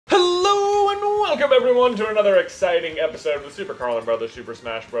Welcome everyone to another exciting episode of the Super Carlin Brothers Super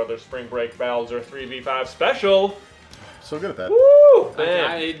Smash Brothers Spring Break Bowser 3v5 special. So good at that. Woo!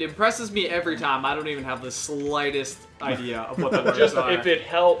 It impresses me every time. I don't even have the slightest idea of what the words Just are. if it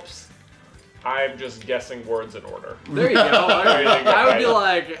helps, I'm just guessing words in order. There you go. I would be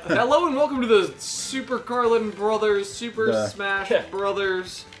like, hello and welcome to the Super Carlin Brothers Super Smash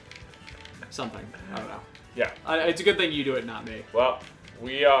Brothers something. I don't know. Yeah. It's a good thing you do it, not me. Well,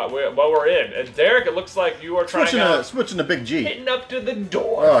 we're in. And Derek, it looks like you are switching to Big G. hitting up to the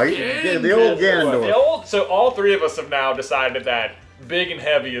door. Oh, the old Ganondorf. So all three of us have now decided that big and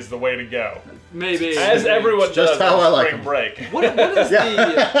heavy is the way to go. Maybe. As everyone just does how I on like Spring Break. What is the...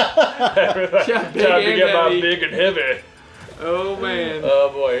 Time to get my big and heavy. Oh, man.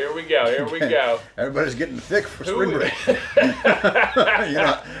 Oh, boy. Here we go. Here we go. Everybody's getting thick for Spring Break. you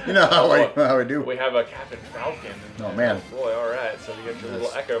know how we do. We have a Captain Falcon. Oh, man. Oh, boy. All right. So we get your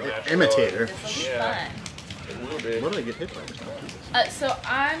little Echo match. Imitator. This will be fun. It will be. What did I get hit by? So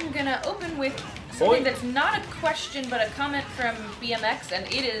I'm gonna open with something that's not a question but a comment from BMX, and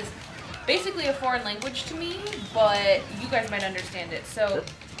it is basically a foreign language to me, but you guys might understand it. So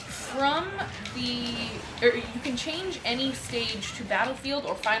you can change any stage to Battlefield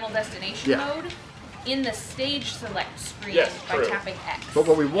or Final Destination mode in the stage select screen by tapping X. But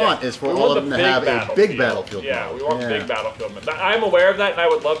what we want is for all of them to have a big Battlefield mode. Yeah, we want big Battlefield mode. I'm aware of that, and I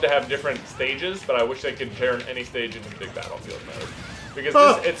would love to have different stages, but I wish they could turn any stage into big Battlefield mode.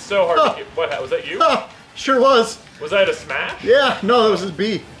 Because it's so hard to get... What, was that you? Sure was. Was that a smash? Yeah, no, that was his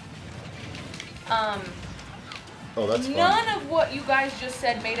B. Oh, that's fun. None of what you guys just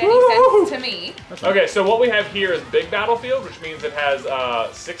said made any sense to me. Okay, so what we have here is Big Battlefield, which means it has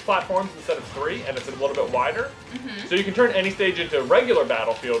 6 platforms instead of 3, and it's a little bit wider. So you can turn any stage into regular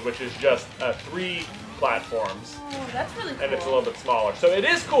Battlefield, which is just 3 platforms. Oh, that's really cool. And it's a little bit smaller. So it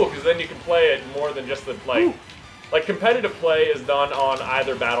is cool, because then you can play it more than just the, like competitive play is done on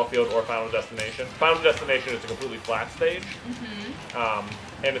either Battlefield or Final Destination. Final Destination is a completely flat stage.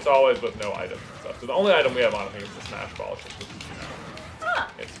 And it's always with no items and stuff. So the only item we have on, I think, is the Smash Ball.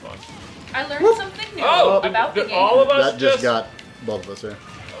 It's fun. I learned something new about the game. All of us that just got both of us here.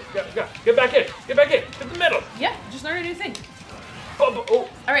 Get back in. Get back in. To the middle. Yeah, just learned a new thing. Oh.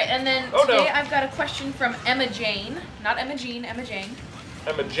 All right, and then today I've got a question from Emma Jane. Not Emma Jean, Emma Jane.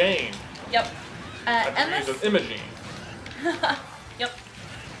 Emma Jane. Yep. Emma Imogene. Yep.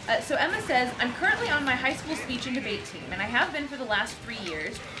 So Emma says, I'm currently on my high school speech and debate team, and I have been for the last 3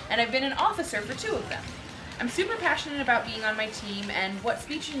 years, and I've been an officer for 2 of them. I'm super passionate about being on my team and what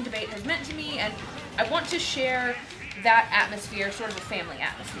speech and debate has meant to me, and I want to share that atmosphere, sort of a family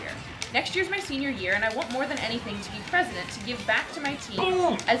atmosphere. Next year's my senior year, and I want more than anything to be president to give back to my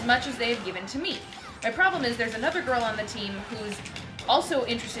team as much as they have given to me. My problem is there's another girl on the team who's also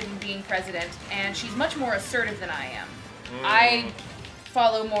interested in being president, and she's much more assertive than I am. I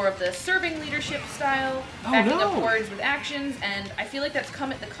follow more of the serving leadership style, backing up words with actions, and I feel like that's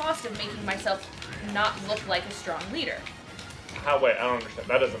come at the cost of making myself not look like a strong leader. Wait, I don't understand.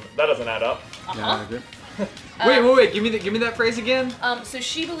 That doesn't add up. Wait. Give me that phrase again. So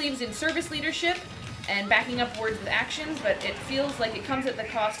she believes in service leadership and backing up words with actions, but it feels like it comes at the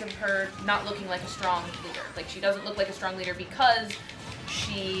cost of her not looking like a strong leader. Like, she doesn't look like a strong leader because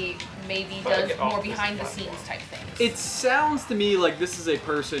she maybe does more behind-the-scenes type things. It sounds to me like this is a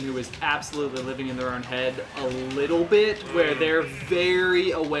person who is absolutely living in their own head a little bit, where they're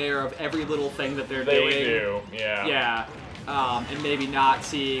very aware of every little thing that they're doing. They do, yeah. Yeah. And maybe not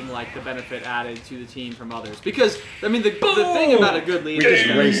seeing like the benefit added to the team from others. Because, I mean, the thing about a good leader... We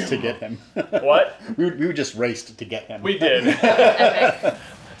just raced to get him. What? We just raced to get him. We did.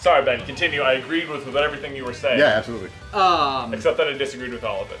 Sorry, Ben, continue. I agreed with everything you were saying. Yeah, absolutely. Except that I disagreed with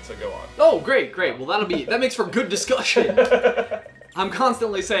all of it, so go on. Oh, great. Well, that makes for good discussion. I'm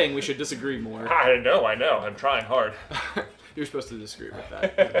constantly saying we should disagree more. I know. I'm trying hard. You're supposed to disagree with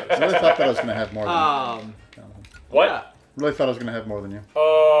that. I really thought that I was going to have more than you. What? Yeah. Really thought I was going to have more than you.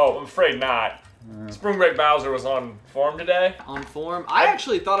 Oh, I'm afraid not. Spring Break Bowser was on form today. On form? I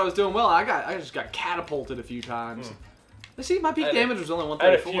actually thought I was doing well. I just got catapulted a few times. See, my peak damage was only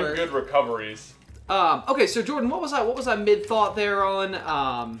 134. I had a few good recoveries. Okay, so Jordan, what was I mid thought there on?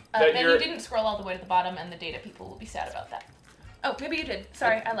 Then you didn't scroll all the way to the bottom, and the data people will be sad about that. Oh, maybe you did.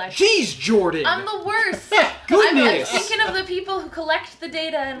 Sorry, I lied. Jeez, Jordan! I'm the worst. Goodness! I'm thinking of the people who collect the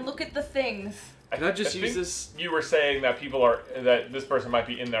data and look at the things. Can I just use this? You were saying that that this person might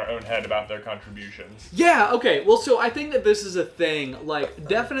be in their own head about their contributions. Yeah, okay. Well, so I think that this is a thing. Like,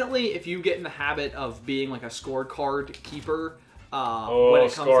 definitely if you get in the habit of being like a scorecard keeper, when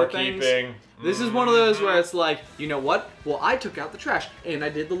it comes to things. Scorekeeping. This is one of those where it's like, you know what? Well, I took out the trash, and I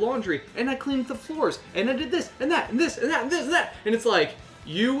did the laundry, and I cleaned the floors, and I did this, and that, and this, and that, and this, and that. And it's like,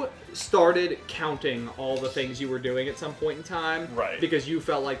 you started counting all the things you were doing at some point in time. Right. Because you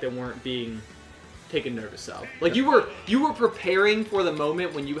felt like they weren't being taken notice of. Like, you were preparing for the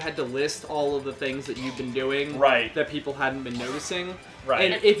moment when you had to list all of the things that you've been doing that people hadn't been noticing.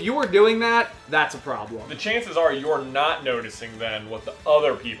 Right. And if you were doing that, that's a problem. The chances are you're not noticing then what the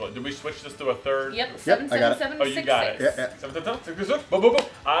other people. Did we switch this to a third? Yep. I got it. Oh, you got it. Yeah. 777. Boom, boom, boom.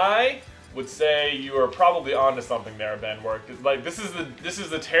 I would say you are probably onto something there, Ben. Where like this is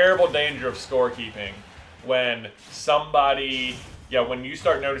the terrible danger of scorekeeping, when somebody. Yeah, when you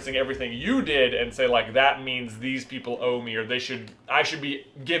start noticing everything you did and say like that means these people owe me or I should be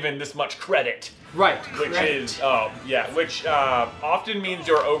given this much credit. Right. Which is often means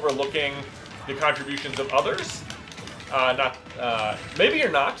you're overlooking the contributions of others. Maybe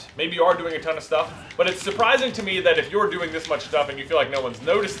you're not. Maybe you are doing a ton of stuff. But it's surprising to me that if you're doing this much stuff and you feel like no one's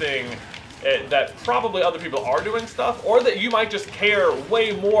noticing that probably other people are doing stuff, or that you might just care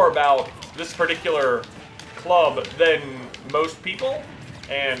way more about this particular club than most people,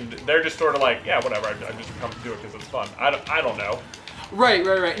 and they're just sort of like, yeah, whatever, I just come to do it because it's fun. I don't know. Right.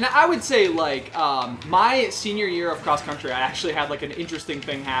 And I would say, like, my senior year of cross country, I actually had like an interesting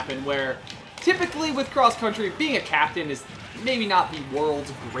thing happen where typically with cross country, being a captain is maybe not the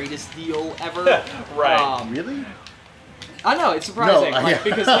world's greatest deal ever. Right. Really? I know, it's surprising, No,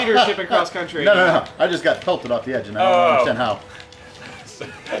 because leadership in cross country. No. I just got pelted off the edge, and I don't understand how.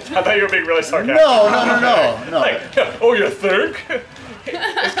 I thought you were being really sarcastic. No. Like, oh, you're third?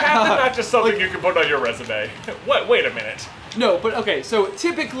 Is captain not just something you can put on your resume? What? Wait a minute. No, but okay, so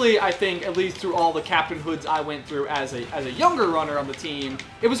typically I think, at least through all the captainhoods I went through as a younger runner on the team,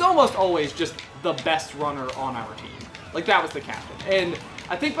 it was almost always just the best runner on our team. Like, that was the captain. And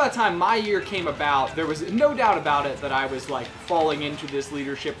I think by the time my year came about, there was no doubt about it that I was, like, falling into this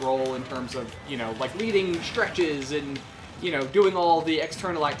leadership role in terms of, you know, like, leading stretches and, you know, doing all the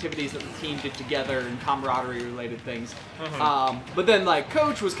external activities that the team did together and camaraderie-related things. But then, like,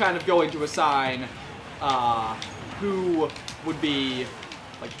 coach was kind of going to assign who would be,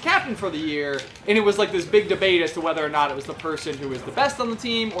 like, captain for the year, and it was, like, this big debate as to whether or not it was the person who was the best on the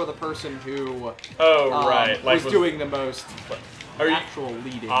team or the person who was doing the most actual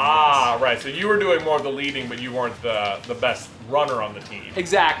leading. Right. So you were doing more of the leading, but you weren't the best runner on the team.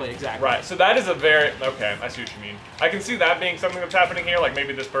 Exactly. Right. So that is a very okay. I see what you mean. I can see that being something that's happening here. Like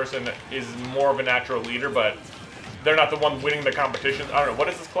maybe this person is more of a natural leader, but they're not the one winning the competition. I don't know. What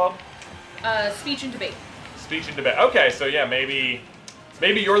is this club? Speech and debate. Speech and debate. Okay. So yeah, maybe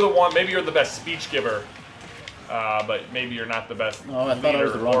you're the one. Maybe you're the best speech giver, but maybe you're not the best Oh, I leader, thought I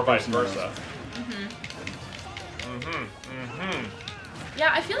was the wrong or vice person. versa.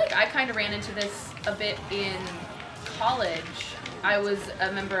 Yeah, I feel like I kind of ran into this a bit in college. I was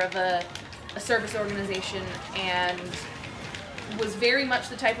a member of a service organization and was very much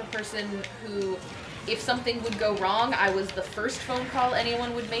the type of person who, if something would go wrong, I was the first phone call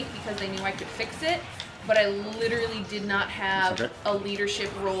anyone would make because they knew I could fix it. But I literally did not have a leadership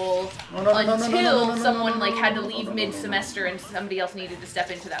role until someone like had to leave mid-semester and somebody else needed to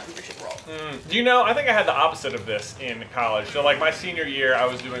step into that leadership role. Do you know, I think I had the opposite of this in college. So like my senior year, I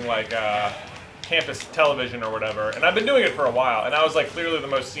was doing like campus television or whatever, and I've been doing it for a while, and I was like clearly the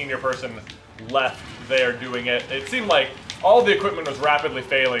most senior person left there doing it. It seemed like all the equipment was rapidly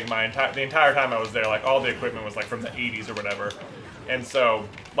failing the entire time I was there. Like all the equipment was like from the 80s or whatever. And so,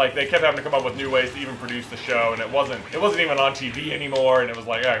 like, they kept having to come up with new ways to even produce the show, and it wasn't even on TV anymore, and it was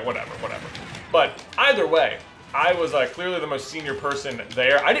like, all right, whatever. But either way, I was clearly the most senior person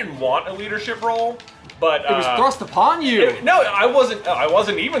there. I didn't want a leadership role, but it was thrust upon you. I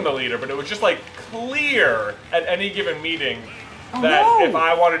wasn't even the leader, but it was just like clear at any given meeting that if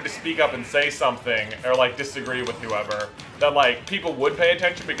I wanted to speak up and say something or like disagree with whoever, that like people would pay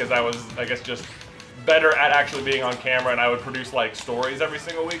attention because I was, I guess, just better at actually being on camera, and I would produce like stories every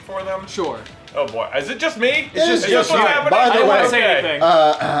single week for them. Sure. Oh boy, is it just me? It's just what's you. happening? By the I don't way, want to say anything.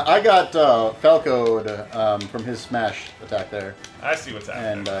 I got Falco'd from his smash attack there, I see what's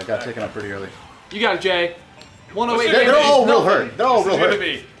happening. and got taken up pretty early. You got it, Jay. 108. They're all real nothing. hurt. They're all This real is hurt. gonna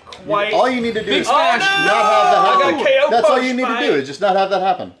be quite. All you need to do Big is smash. not have that happen. I got KO That's all punched you need to by- do is just not have that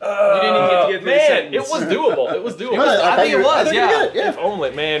happen. You didn't even get to get through the Man, sentence. it was doable. It was doable. I think it was, yeah. If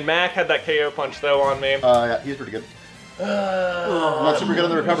only, man. Mac had that KO punch though on me. Yeah, he's pretty good. Not super good on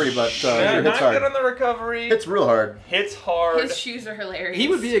the recovery, but Yeah, hits not hard. good on the recovery. Hits real hard. Hits hard. His shoes are hilarious. He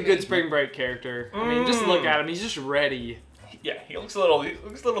would be a to good me. spring break character. I mean, just look at him. He's just ready. Yeah, he looks a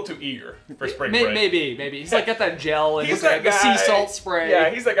little too eager for spring break. Maybe. He's like got that gel and He's like that the guy, sea salt spray. Yeah,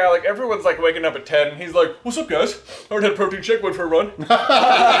 he's that guy, like, everyone's, like, waking up at 10, and he's like, what's up, guys? I already had a protein shake, went for a run.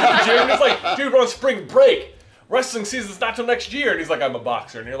 Jim is like, dude, we're on spring break. Wrestling season's not till next year. And he's like, I'm a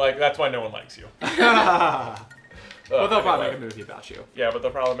boxer. And you're like, that's why no one likes you. Well, they'll probably make a movie about you. Yeah, but they'll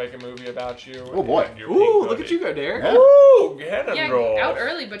probably make a movie about you. Oh, boy. Ooh, look at you go, Derek. Yeah. Ooh, cannon Yeah, roll. out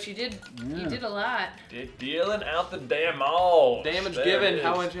early, but you did a lot. Dealing out the damn all. Damage given.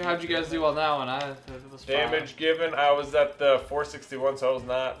 How'd you guys do on that one? It was fine. Damage given. I was at the 461, so I was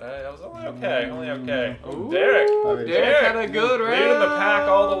not. I was only okay. Ooh, Derek. Derek had a good round. Leading the pack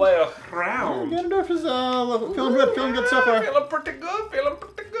all the way around. Ganondorf is feeling good so far. Feeling pretty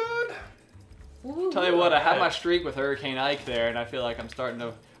good. Ooh. Tell you what, I had my streak with Hurricane Ike there, and I feel like I'm starting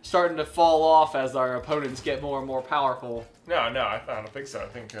to fall off as our opponents get more and more powerful. No, I don't think so. I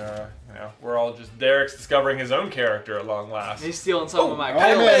think we're all just Derek's discovering his own character at long last. He's stealing some of my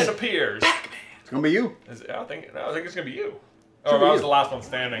Pac-Man appears. It's gonna be you. I think it's gonna be you. Should Oh, be I was you. the last one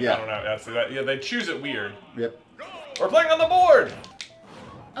standing. Yeah. I don't know. Yeah, they choose it weird. Yep. We're playing on the board.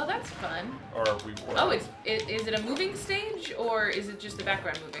 Oh, that's fun. Or we were. Oh, is it a moving stage or is it just the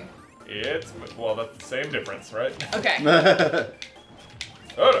background moving? Well, that's the same difference, right? Okay.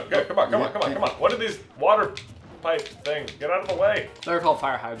 Oh, okay, come on. What are these water pipe things? Get out of the way. They're called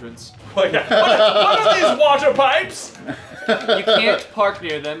fire hydrants. What are these water pipes? You can't park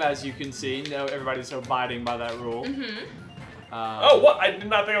near them, as you can see. No, everybody's abiding by that rule. Mm-hmm. Oh, what? I did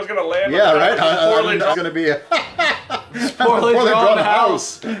not think I was going to land Yeah, on right? poorly It's gonna be a Poorly drawn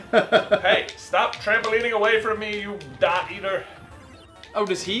house. Hey, stop trampolining away from me, you dot eater. Oh,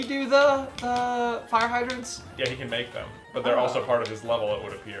 does he do the fire hydrants? Yeah, he can make them, but they're also part of his level, it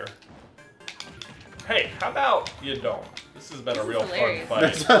would appear. Hey, how about you don't? This has been a real fun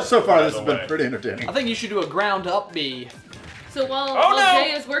hilarious. fight. so far, by this the has been way. pretty entertaining. I think you should do a ground up B. So while no!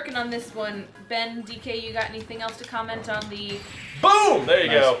 Jay is working on this one, Ben, DK, you got anything else to comment on the... Boom! There you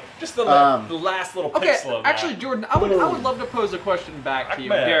Nice. go. Just the last little Okay, pixel of that. actually, Jordan, I would love to pose a question back to you,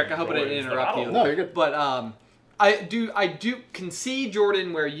 Back, Derek. I hope I didn't Jordan. interrupt you. No, you're good. But I do concede,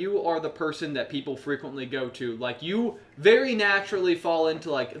 Jordan, where you are the person that people frequently go to. Like, you very naturally fall into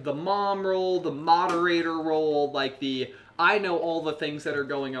like the mom role, the moderator role, like the I know all the things that are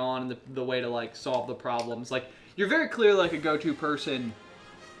going on and the way to like solve the problems. Like, you're very clearly like a go-to person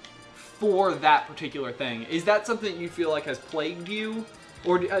for that particular thing. Is that something you feel like has plagued you,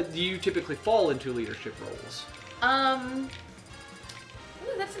 or do you typically fall into leadership roles? Ooh,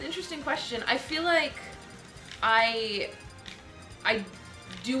 that's an interesting question. I feel like I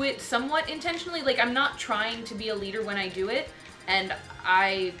do it somewhat intentionally. Like, I'm not trying to be a leader when I do it, and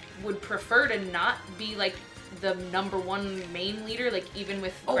I would prefer to not be like the #1 main leader. Like, even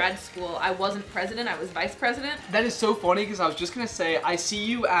with grad school, I wasn't president, I was vice president. That is so funny because I was just gonna say, I see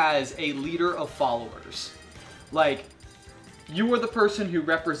you as a leader of followers. Like, you are the person who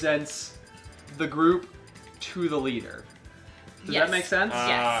represents the group to the leader. Does that make sense?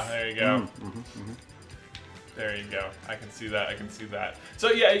 Yes. There you go. There you go. I can see that.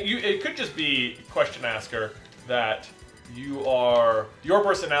 So yeah, it could just be question asker that your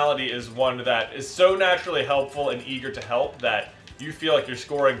personality is one that is so naturally helpful and eager to help that you feel like you're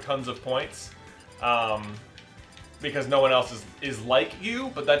scoring tons of points because no one else is like you,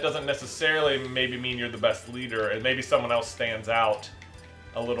 but that doesn't necessarily maybe mean you're the best leader, and maybe someone else stands out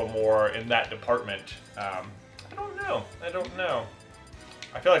a little more in that department. I don't know.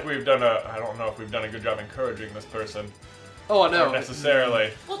 I feel like I don't know if we've done a good job encouraging this person. Oh, no.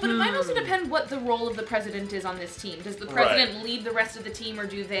 Necessarily. Well, but it might also depend what the role of the president is on this team. Does the president lead the rest of the team, or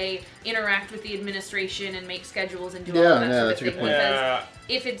do they interact with the administration and make schedules and do all that sort of thing? Because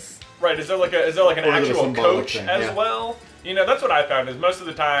if it's is there like an actual coach thing, as well? You know, that's what I found is most of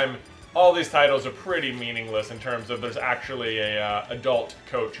the time all these titles are pretty meaningless in terms of there's actually a adult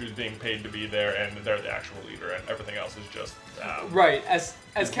coach who's being paid to be there, and they're the actual leader, and everything else is just right.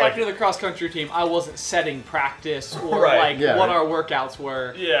 As captain of the cross country team, I wasn't setting practice or Right. what our workouts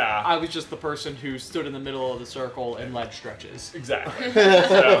were. Yeah. I was just the person who stood in the middle of the circle and led stretches. Exactly.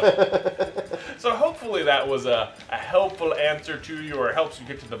 So hopefully that was a helpful answer to you, or helps you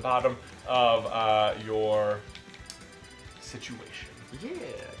get to the bottom of your situation. Yeah.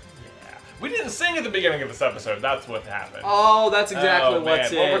 We didn't sing at the beginning of this episode. That's what happened. Oh, that's exactly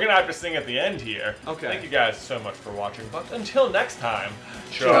what's man. it. Well, we're going to have to sing at the end here. Okay. Thank you guys so much for watching. But until next time,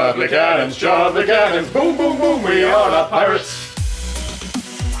 Charge the cannons, boom, boom, boom, we are the pirates.